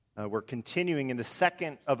We're continuing in the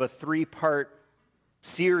second of a three-part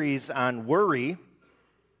series on worry,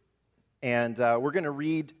 and we're going to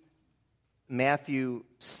read Matthew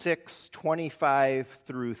 6:25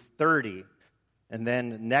 through 30, and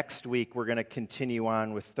then next week we're going to continue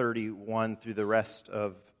on with 31 through the rest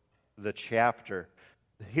of the chapter.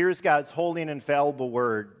 Here's God's holy and infallible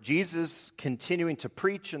word. Jesus continuing to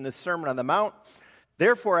preach in the Sermon on the Mount.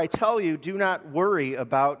 Therefore, I tell you, do not worry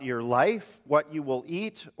about your life, what you will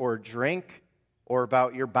eat or drink, or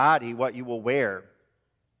about your body, what you will wear.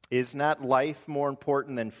 Is not life more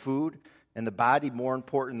important than food, and the body more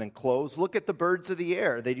important than clothes? Look at the birds of the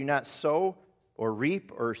air. They do not sow or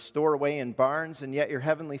reap or store away in barns, and yet your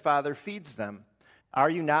heavenly Father feeds them. Are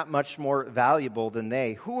you not much more valuable than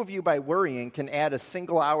they? Who of you, by worrying, can add a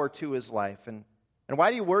single hour to his life? And why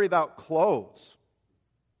do you worry about clothes?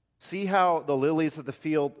 See how the lilies of the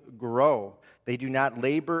field grow. They do not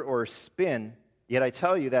labor or spin. Yet I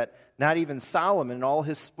tell you that not even Solomon in all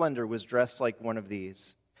his splendor was dressed like one of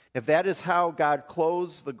these. If that is how God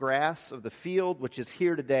clothes the grass of the field, which is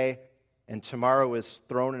here today and tomorrow is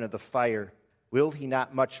thrown into the fire, will he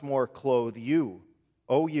not much more clothe you,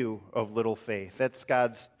 O you of little faith? That's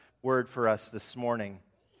God's word for us this morning.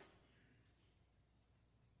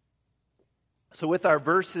 So with our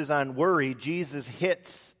verses on worry, Jesus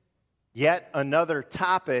hits yet another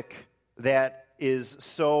topic that is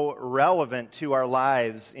so relevant to our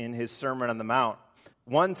lives in his Sermon on the Mount.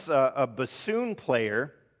 Once a bassoon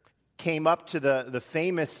player came up to the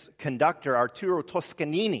famous conductor, Arturo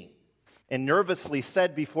Toscanini, and nervously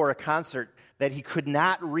said before a concert that he could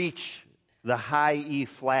not reach the high E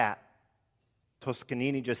flat.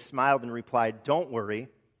 Toscanini just smiled and replied, "Don't worry,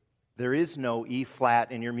 there is no E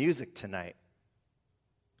flat in your music tonight."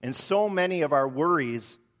 And so many of our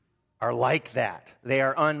worries are like that. They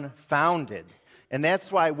are unfounded. And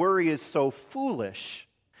that's why worry is so foolish.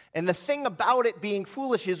 And the thing about it being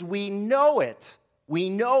foolish is we know it. We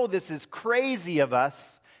know this is crazy of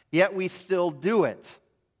us, yet we still do it.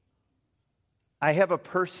 I have a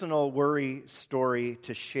personal worry story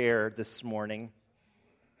to share this morning,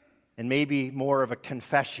 and maybe more of a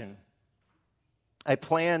confession. I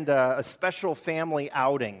planned a special family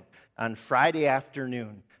outing on Friday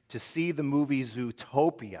afternoon to see the movie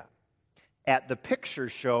Zootopia. At the Picture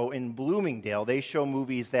Show in Bloomingdale, they show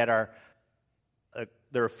movies that are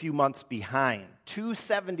they're a few months behind.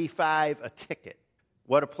 $2.75 a ticket.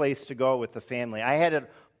 What a place to go with the family. I had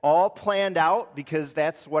it all planned out because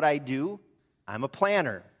that's what I do. I'm a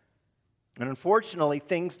planner. And unfortunately,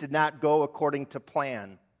 things did not go according to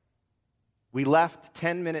plan. We left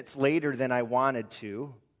 10 minutes later than I wanted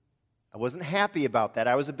to. I wasn't happy about that.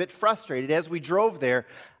 I was a bit frustrated. As we drove there,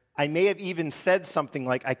 I may have even said something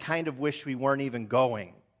like, "I kind of wish we weren't even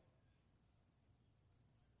going."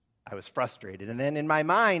 I was frustrated. And then in my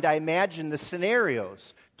mind, I imagined the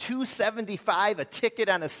scenarios. $2.75 a ticket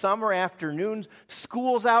on a summer afternoon,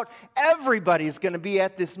 school's out, everybody's going to be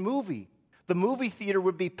at this movie. The movie theater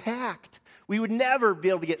would be packed. We would never be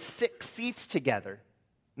able to get 6 seats together.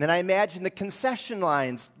 And then I imagined the concession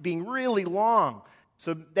lines being really long.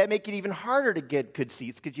 So that make it even harder to get good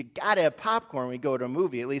seats because you got to have popcorn when you go to a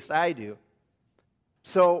movie. At least I do.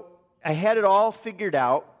 So I had it all figured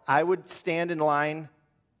out. I would stand in line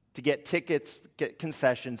to get tickets, get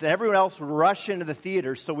concessions, and everyone else would rush into the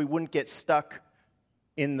theater so we wouldn't get stuck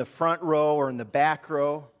in the front row or in the back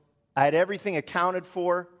row. I had everything accounted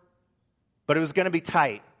for, but it was going to be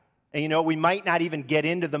tight. And we might not even get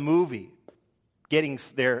into the movie, getting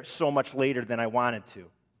there so much later than I wanted to.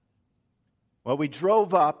 Well, we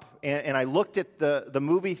drove up, and I looked at the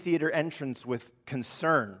movie theater entrance with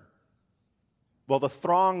concern. Well, the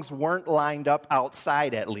throngs weren't lined up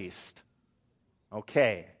outside, at least.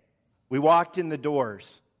 Okay. We walked in the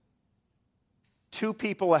doors. 2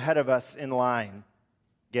 people ahead of us in line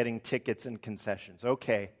getting tickets and concessions.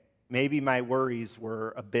 Okay. Maybe my worries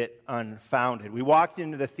were a bit unfounded. We walked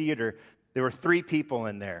into the theater. There were 3 people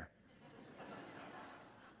in there.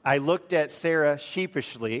 I looked at Sarah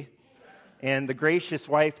sheepishly. And the gracious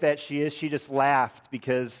wife that she is, she just laughed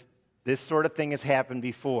because this sort of thing has happened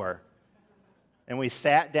before. And we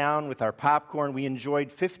sat down with our popcorn. We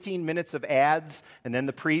enjoyed 15 minutes of ads, and then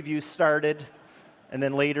the preview started, and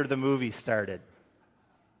then later the movie started.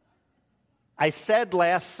 I said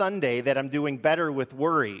last Sunday that I'm doing better with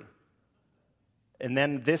worry. And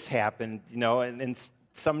then this happened, and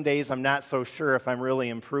some days I'm not so sure if I'm really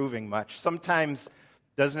improving much. Sometimes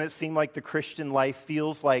doesn't it seem like the Christian life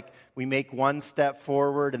feels like we make one step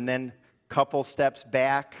forward and then a couple steps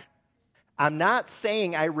back? I'm not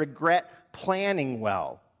saying I regret planning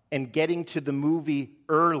well and getting to the movie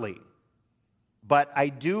early, but I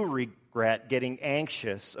do regret getting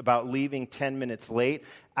anxious about leaving 10 minutes late.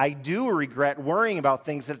 I do regret worrying about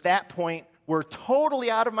things that at that point were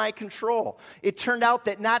totally out of my control. It turned out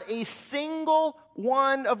that not a single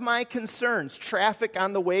one of my concerns, traffic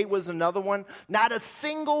on the way was another one, not a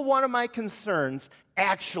single one of my concerns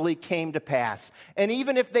actually came to pass. And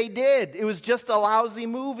even if they did, it was just a lousy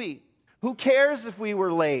movie. Who cares if we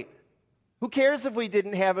were late? Who cares if we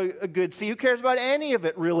didn't have a good seat? Who cares about any of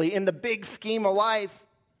it, really, in the big scheme of life?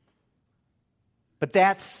 But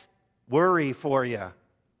that's worry for you.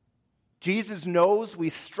 Jesus knows we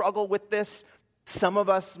struggle with this, some of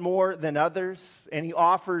us more than others, and he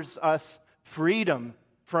offers us freedom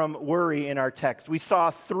from worry in our text. We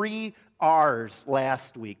saw 3 R's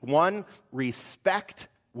last week. 1, respect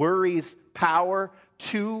worry's power.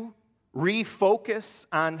 2, refocus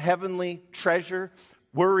on heavenly treasure.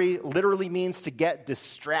 Worry literally means to get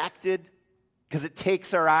distracted because it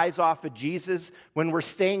takes our eyes off of Jesus. When we're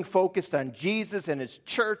staying focused on Jesus and his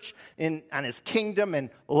church, on his kingdom, and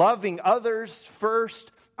loving others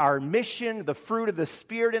first, our mission, the fruit of the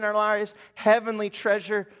Spirit in our lives, heavenly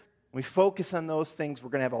treasure, we focus on those things, we're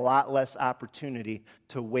going to have a lot less opportunity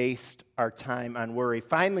to waste our time on worry.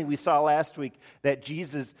 Finally, we saw last week that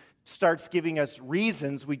Jesus starts giving us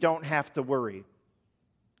reasons we don't have to worry.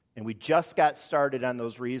 And we just got started on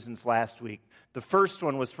those reasons last week. The first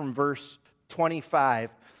one was from verse 25,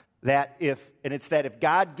 that if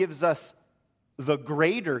God gives us the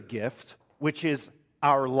greater gift, which is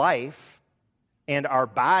our life and our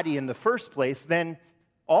body in the first place, then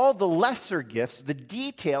all the lesser gifts, the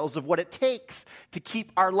details of what it takes to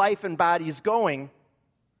keep our life and bodies going,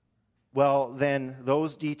 well, then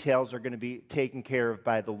those details are going to be taken care of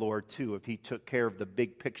by the Lord too, if he took care of the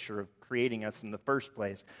big picture of creating us in the first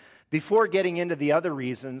place. Before getting into the other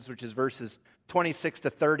reasons, which is verses 26 to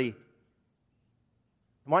 30,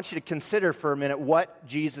 I want you to consider for a minute what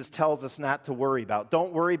Jesus tells us not to worry about.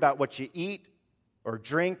 Don't worry about what you eat or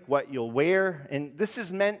drink, what you'll wear. And this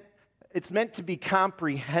is meant to be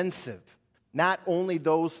comprehensive, not only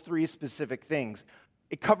those 3 specific things.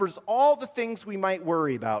 It covers all the things we might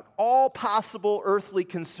worry about, all possible earthly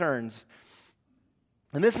concerns.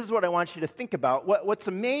 And this is what I want you to think about. What's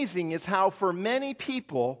amazing is how for many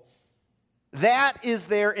people, that is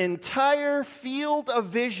their entire field of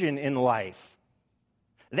vision in life.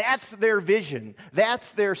 That's their vision.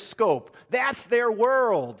 That's their scope. That's their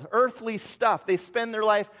world, earthly stuff. They spend their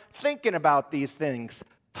life thinking about these things,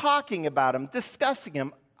 talking about them, discussing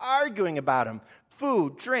them, arguing about them.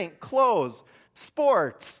 Food, drink, clothes,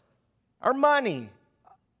 sports, our money,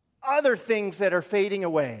 other things that are fading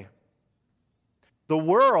away. The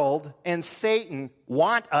world and Satan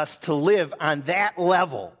want us to live on that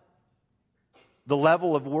level. The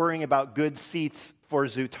level of worrying about good seats for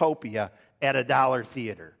Zootopia at a dollar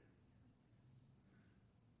theater.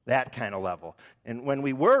 That kind of level. And when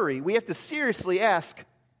we worry, we have to seriously ask,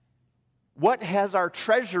 what has our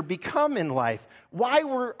treasure become in life? Why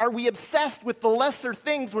are we obsessed with the lesser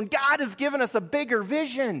things when God has given us a bigger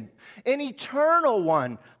vision, an eternal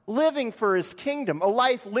one, living for his kingdom, a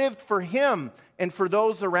life lived for him and for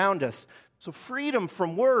those around us? So freedom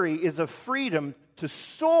from worry is a freedom to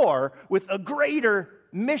soar with a greater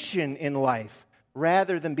mission in life,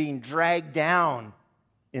 rather than being dragged down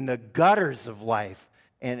in the gutters of life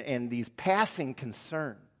and these passing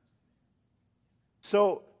concerns.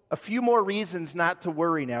 So, a few more reasons not to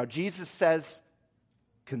worry now. Jesus says,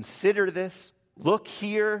 consider this, look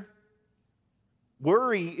here.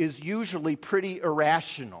 Worry is usually pretty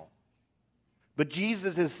irrational. But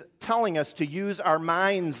Jesus is telling us to use our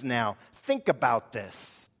minds now. Think about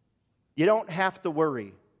this. You don't have to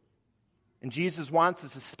worry. And Jesus wants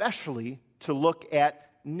us especially to look at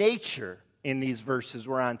nature in these verses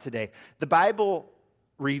we're on today. The Bible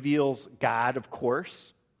reveals God, of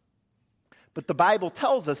course, but the Bible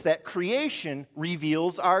tells us that creation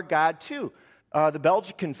reveals our God too. The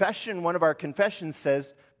Belgian Confession, one of our confessions,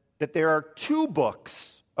 says that there are 2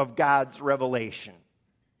 books of God's revelation.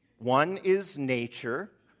 One is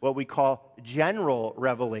nature, what we call general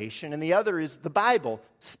revelation, and the other is the Bible,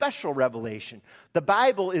 special revelation. The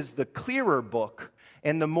Bible is the clearer book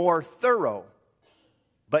and the more thorough.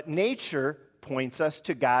 But nature points us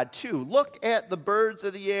to God too. Look at the birds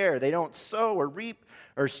of the air. They don't sow or reap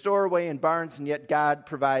or store away in barns, and yet God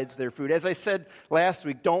provides their food. As I said last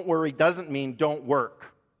week, don't worry doesn't mean don't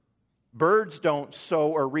work. Birds don't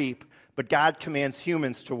sow or reap, but God commands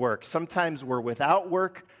humans to work. Sometimes we're without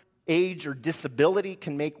work. Age or disability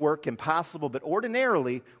can make work impossible, but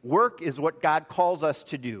ordinarily, work is what God calls us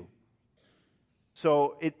to do.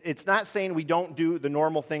 So it's not saying we don't do the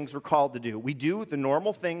normal things we're called to do. We do the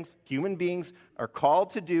normal things human beings are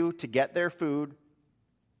called to do to get their food.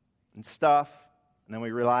 and stuff, and then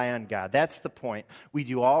we rely on God. That's the point. We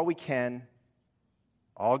do all we can,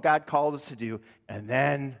 all God called us to do, and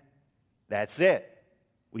then that's it.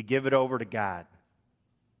 We give it over to God.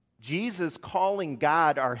 Jesus calling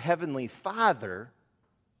God our Heavenly Father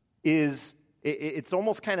it's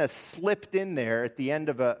almost kind of slipped in there at the end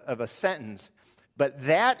of a sentence. But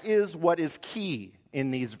that is what is key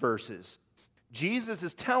in these verses. Jesus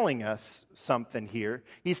is telling us something here.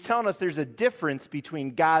 He's telling us there's a difference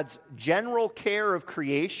between God's general care of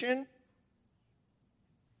creation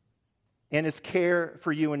and his care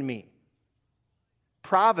for you and me.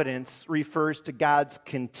 Providence refers to God's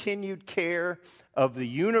continued care of the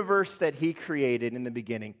universe that he created in the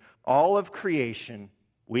beginning. All of creation,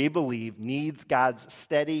 we believe, needs God's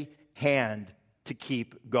steady hand to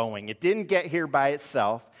keep going. It didn't get here by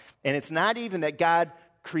itself, and it's not even that God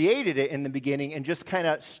created it in the beginning and just kind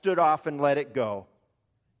of stood off and let it go.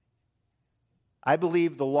 I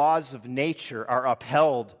believe the laws of nature are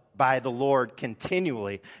upheld by the Lord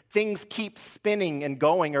continually. Things keep spinning and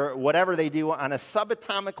going, or whatever they do, on a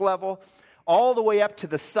subatomic level, all the way up to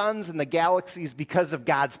the suns and the galaxies because of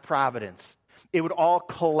God's providence. It would all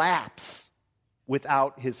collapse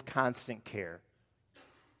without his constant care.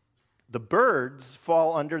 The birds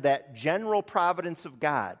fall under that general providence of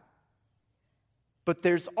God. But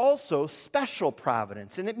there's also special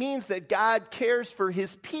providence, and it means that God cares for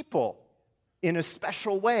his people in a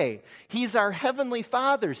special way. He's our heavenly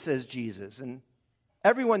Father, says Jesus, and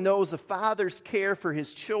everyone knows a father's care for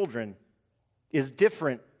his children is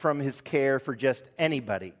different from his care for just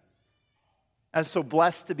anybody. I'm so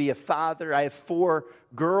blessed to be a father. I have 4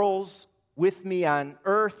 girls with me on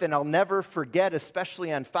earth, and I'll never forget,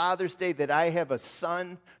 especially on Father's Day, that I have a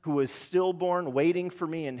son who is stillborn waiting for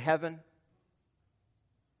me in heaven.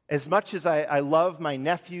 As much as I love my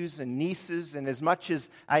nephews and nieces, and as much as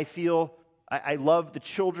I feel I love the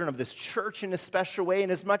children of this church in a special way,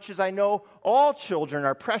 and as much as I know all children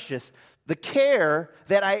are precious, the care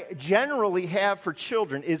that I generally have for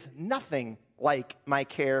children is nothing like my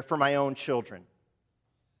care for my own children.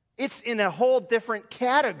 It's in a whole different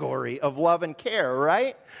category of love and care,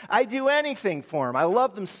 right? I do anything for them. I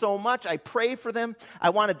love them so much. I pray for them. I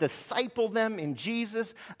want to disciple them in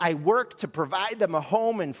Jesus. I work to provide them a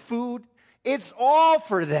home and food. It's all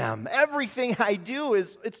for them. Everything I do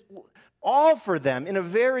it's all for them in a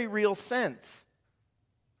very real sense.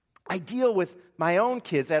 I deal with my own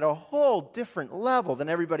kids at a whole different level than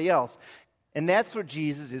everybody else. And that's what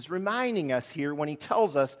Jesus is reminding us here when he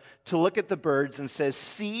tells us to look at the birds and says,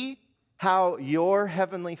 see how your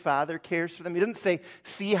heavenly Father cares for them. He doesn't say,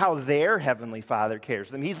 see how their heavenly Father cares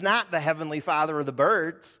for them. He's not the heavenly Father of the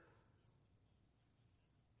birds.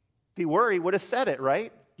 If he were, he would have said it,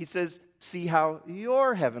 right? He says, see how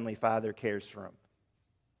your heavenly Father cares for them.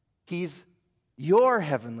 He's your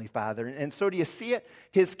heavenly Father. And so do you see it?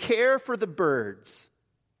 His care for the birds.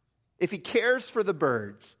 If he cares for the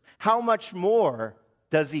birds, how much more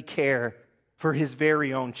does he care for his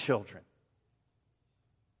very own children?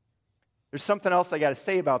 There's something else I got to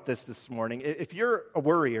say about this morning. If you're a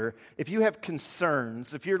worrier, if you have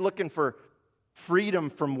concerns, if you're looking for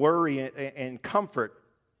freedom from worry and comfort,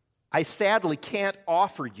 I sadly can't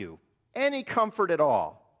offer you any comfort at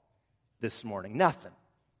all this morning. Nothing,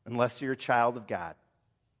 unless you're a child of God.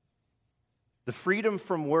 The freedom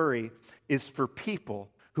from worry is for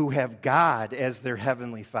people who have God as their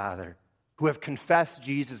heavenly Father, who have confessed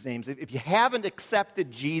Jesus' names. If you haven't accepted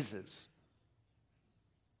Jesus,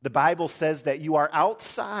 the Bible says that you are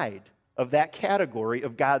outside of that category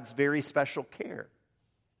of God's very special care.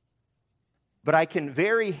 But I can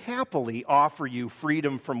very happily offer you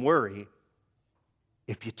freedom from worry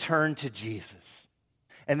if you turn to Jesus.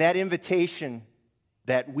 And that invitation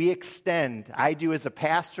that we extend, I do as a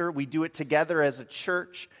pastor, we do it together as a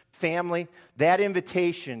church family, that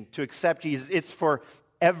invitation to accept Jesus, it's for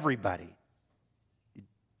everybody.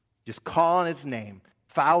 Just call on his name,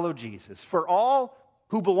 follow Jesus. For all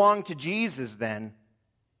who belong to Jesus, then,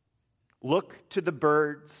 look to the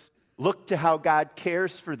birds, look to how God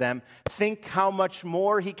cares for them, think how much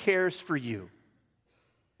more he cares for you.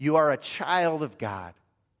 You are a child of God.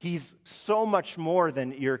 He's so much more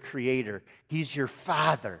than your creator. He's your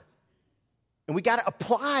Father. And we got to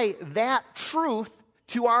apply that truth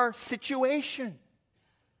to our situation.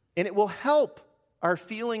 And it will help our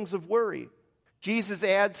feelings of worry. Jesus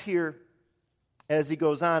adds here, as he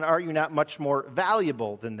goes on, are you not much more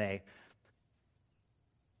valuable than they?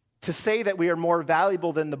 To say that we are more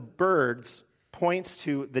valuable than the birds points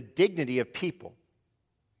to the dignity of people.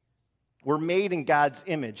 We're made in God's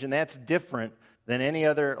image, and that's different than any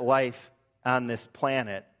other life on this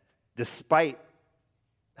planet, despite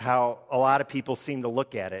how a lot of people seem to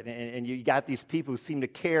look at it. And you got these people who seem to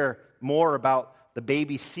care more about the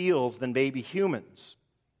baby seals than baby humans.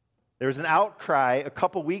 There was an outcry a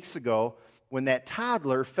couple weeks ago when that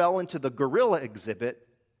toddler fell into the gorilla exhibit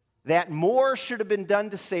that more should have been done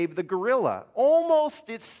to save the gorilla. Almost,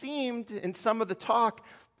 it seemed, in some of the talk,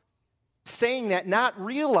 saying that, not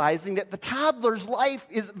realizing that the toddler's life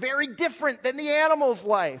is very different than the animal's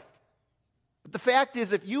life. But the fact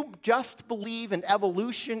is, if you just believe in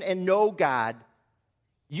evolution and know God,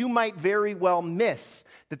 you might very well miss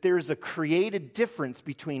that there is a created difference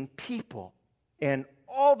between people and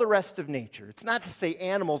all the rest of nature. It's not to say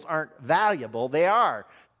animals aren't valuable. They are.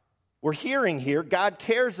 We're hearing here God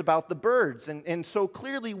cares about the birds, and so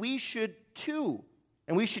clearly we should too.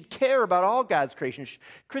 And we should care about all God's creation.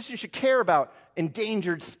 Christians should care about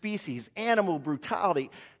endangered species, animal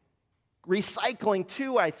brutality, recycling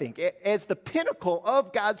too, I think. As the pinnacle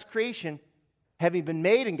of God's creation, having been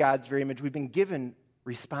made in God's very image, we've been given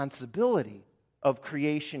responsibility of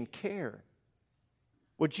creation care.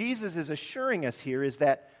 What Jesus is assuring us here is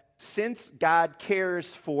that since God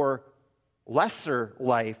cares for lesser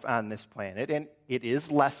life on this planet, and it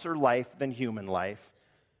is lesser life than human life,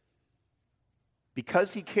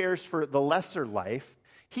 because he cares for the lesser life,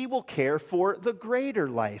 he will care for the greater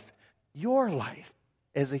life, your life,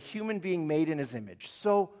 as a human being made in his image.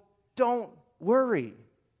 So don't worry.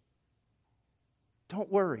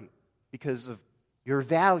 Don't worry because of your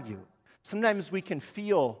value. Sometimes we can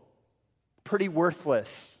feel pretty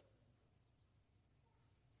worthless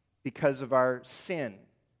because of our sin,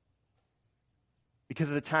 because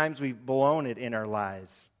of the times we've blown it in our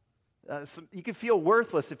lives. You can feel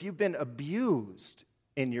worthless if you've been abused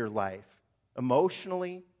in your life,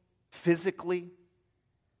 emotionally, physically,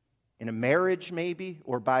 in a marriage maybe,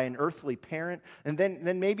 or by an earthly parent. And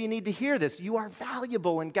then maybe you need to hear this. You are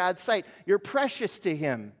valuable in God's sight. You're precious to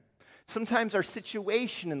him. Sometimes our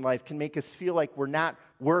situation in life can make us feel like we're not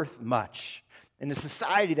worth much. In a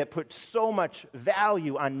society that puts so much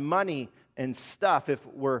value on money and stuff, if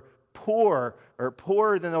we're poor or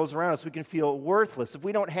poorer than those around us, we can feel worthless. If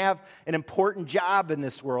we don't have an important job in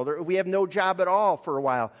this world, or if we have no job at all for a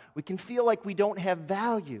while, we can feel like we don't have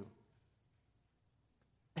value.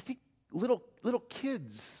 I think little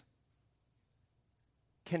kids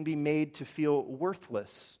can be made to feel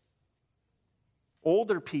worthless.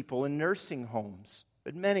 Older people in nursing homes,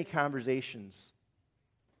 but many conversations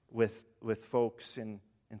with folks in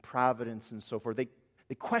Providence and so forth,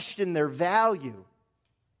 they question their value.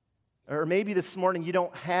 Or maybe this morning you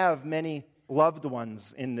don't have many loved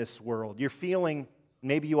ones in this world. You're feeling,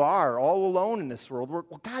 maybe you are, all alone in this world.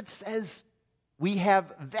 Well, God says we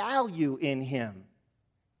have value in him.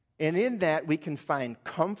 And in that we can find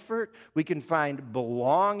comfort, we can find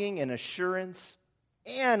belonging and assurance,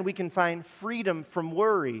 and we can find freedom from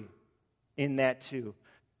worry in that too.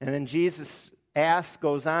 And then Jesus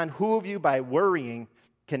goes on, who of you by worrying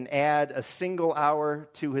can add a single hour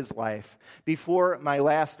to his life? Before my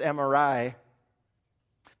last MRI,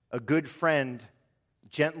 a good friend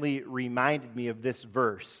gently reminded me of this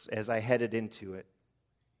verse as I headed into it.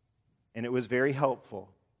 And it was very helpful.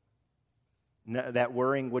 That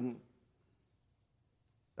worrying wouldn't,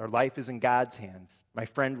 our life is in God's hands. My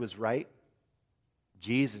friend was right.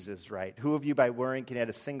 Jesus is right. Who of you by worrying can add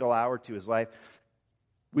a single hour to his life?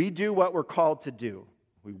 We do what we're called to do.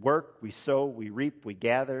 We work, we sow, we reap, we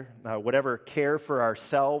gather, whatever care for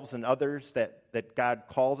ourselves and others that God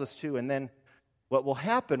calls us to. And then what will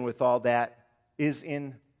happen with all that is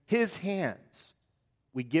in his hands.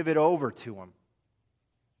 We give it over to him.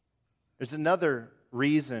 There's another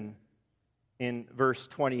reason in verse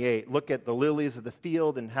 28. Look at the lilies of the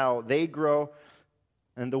field and how they grow.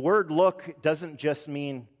 And the word look doesn't just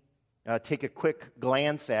mean take a quick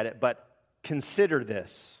glance at it, but consider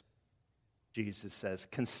this. Jesus says,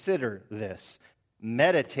 consider this.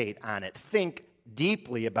 Meditate on it. Think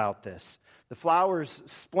deeply about this. The flower's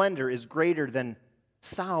splendor is greater than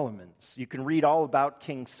Solomon's. You can read all about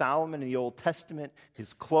King Solomon in the Old Testament,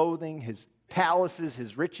 his clothing, his palaces,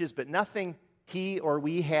 his riches, but nothing he or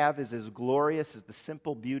we have is as glorious as the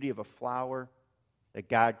simple beauty of a flower that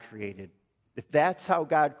God created. If that's how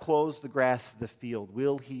God clothes the grass of the field,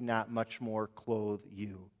 will he not much more clothe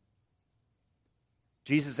you?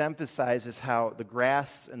 Jesus emphasizes how the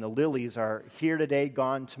grass and the lilies are here today,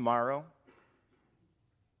 gone tomorrow.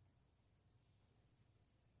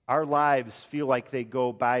 Our lives feel like they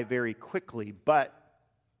go by very quickly, but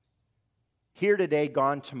here today,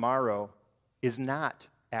 gone tomorrow is not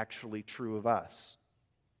actually true of us.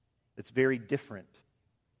 It's very different.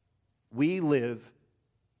 We live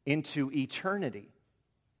into eternity.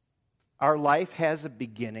 Our life has a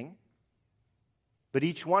beginning But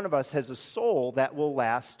each one of us has a soul that will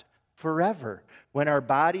last forever. When our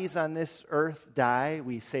bodies on this earth die,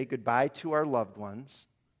 we say goodbye to our loved ones.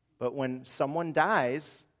 But when someone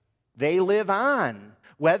dies, they live on,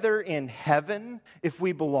 whether in heaven, if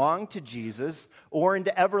we belong to Jesus, or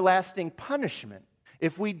into everlasting punishment,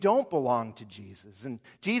 if we don't belong to Jesus. And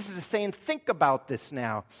Jesus is saying, think about this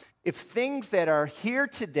now. If things that are here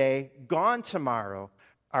today, gone tomorrow,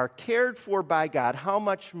 are cared for by God, how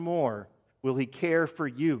much more will He care for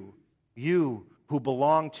you, you who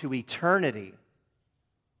belong to eternity?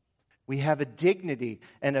 We have a dignity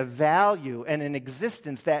and a value and an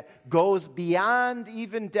existence that goes beyond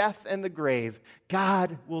even death and the grave.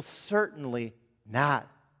 God will certainly not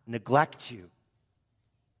neglect you.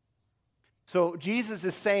 So Jesus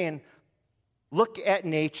is saying, look at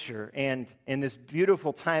nature, and in this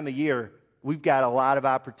beautiful time of year, we've got a lot of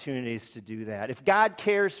opportunities to do that. If God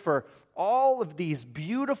cares for all of these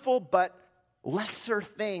beautiful but lesser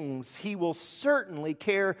things, He will certainly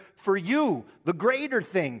care for you, the greater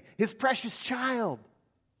thing, His precious child.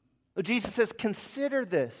 Jesus says, consider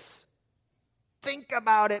this. Think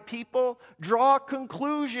about it, people. Draw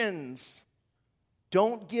conclusions.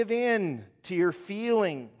 Don't give in to your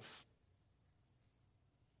feelings.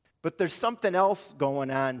 But there's something else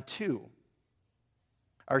going on too.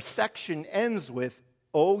 Our section ends with,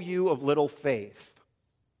 "O you of little faith."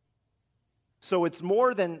 So it's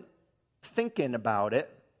more than thinking about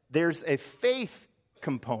it. There's a faith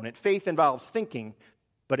component. Faith involves thinking,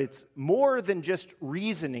 but it's more than just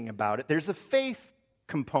reasoning about it. There's a faith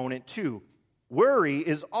component too. Worry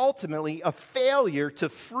is ultimately a failure to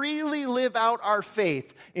freely live out our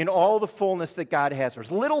faith in all the fullness that God has for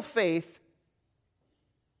us. Little faith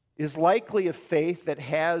is likely a faith that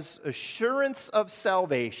has assurance of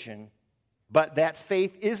salvation, but that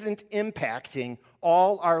faith isn't impacting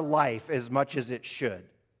all our life as much as it should.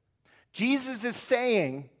 Jesus is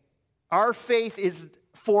saying our faith is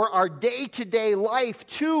for our day-to-day life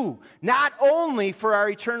too, not only for our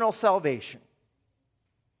eternal salvation.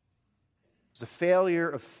 There's a failure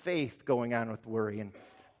of faith going on with worry, and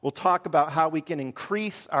we'll talk about how we can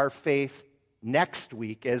increase our faith next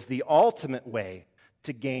week as the ultimate way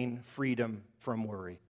to gain freedom from worry.